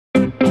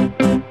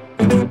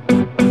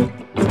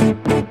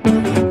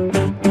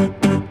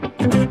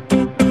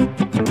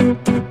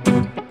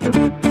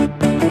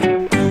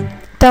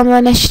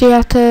Damla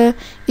nəşriyyatı,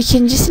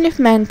 2-ci sinif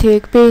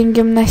Məntiq Beyin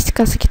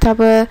Gimnastikası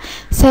kitabı,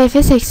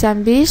 səhifə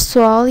 81,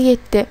 sual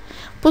 7.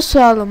 Bu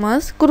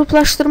sualımız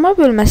qruplaşdırma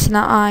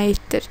bölməsinə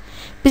aiddir.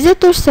 Bizə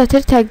 4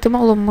 sətir təqdim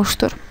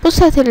olunmuşdur. Bu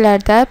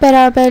sətirlərdə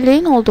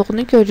bərabərliyin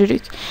olduğunu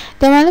görürük.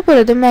 Deməli,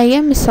 burada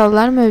müəyyən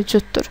misallar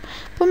mövcuddur.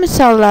 Bu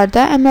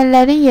misallarda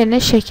əməllərin yerinə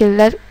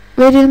şəkillər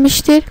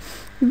verilmişdir.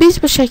 Biz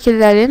bu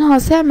şəkillərin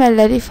hansı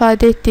əməlləri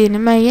ifadə etdiyini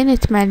müəyyən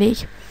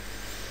etməliyik.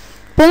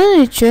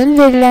 Bunun üçün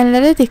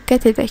verilənlərə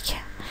diqqət edək.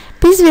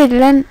 Biz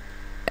verilən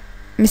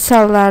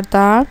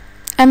misallarda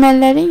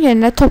əməllərin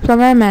yerinə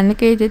toplama əməlini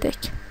qeyd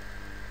edək.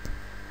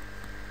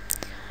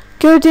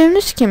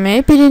 Gördüyümüz kimi,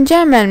 birinci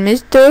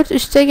əməlimiz 4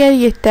 üstəgəl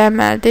 7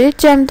 əməldir.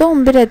 Cəmdə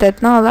 11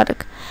 ədədini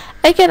alarıq.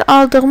 Əgər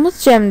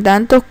aldığımız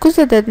cəmdən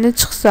 9 ədədini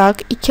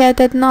çıxsaq, 2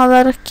 ədədini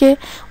alarıq ki,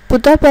 bu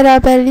da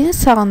bərabərliyin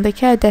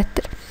sağındakı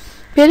ədəddir.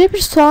 Belə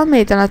bir sual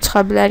meydana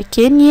çıxa bilər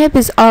ki, niyə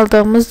biz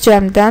aldığımız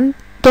cəmdən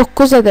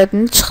 9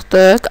 ədədini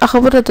çıxdıq?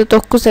 Axı, burada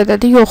 9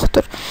 ədədi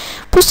yoxdur.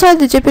 Bu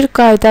sadəcə bir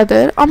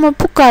qaydadır, amma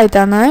bu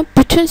qaydanı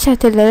bütün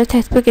sətirlərə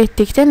tətbiq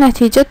etdikdə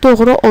nəticə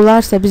doğru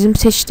olarsa bizim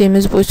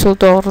seçdiyimiz bu üsul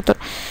doğrudur.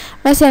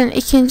 Məsələn,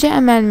 ikinci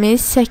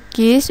əməlimiz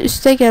 8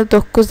 üstəgəl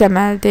 9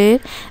 əməldir.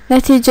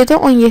 Nəticədə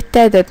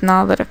 17 ədədini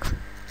alırıq.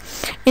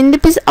 İndi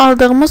biz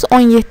aldığımız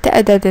 17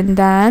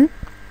 ədədindən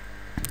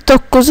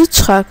 9-u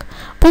çıxaq.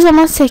 Bu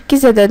zaman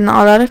 8 ədədini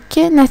alarıq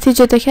ki,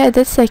 nəticədəki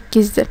ədəd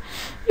 8-dir.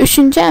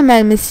 Üçüncü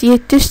əməlimiz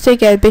 7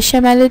 üstəgəl 5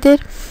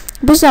 əməlidir.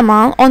 Bu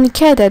zaman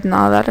 12 ədədini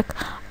alarıq.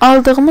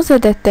 Aldığımız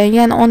ədəddən,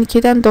 yəni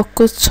 12-dən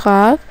 9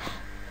 çıxaq.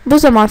 Bu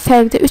zaman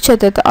fərqdə 3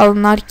 ədədi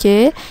alınar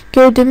ki,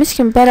 gördüyümüz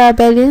kimi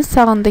bərabərliyin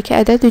sağındakı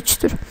ədəd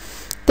 3-dür.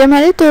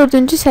 Deməli,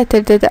 4-cü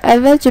sətirdə də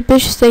əvvəlcə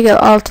 5 üstəgəl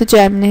 6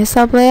 cəmini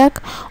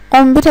hesablayaq.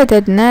 11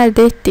 ədədini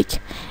əldə etdik.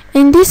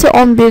 İndi isə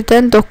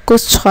 11-dən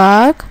 9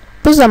 çıxaq.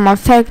 Bu zaman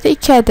fərqdə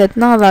 2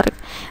 ədədini alarıq.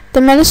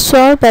 Deməli,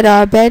 sual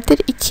bərabərdir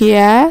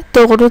 2-yə.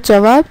 Doğru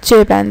cavab C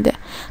bəndi.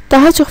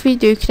 Daha çox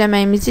video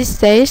yükləməyimizi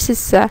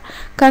istəyirsinizsə,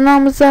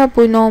 kanalımıza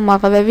abunə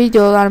olmağı və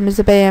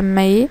videolarımızı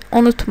bəyənməyi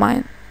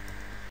unutmayın.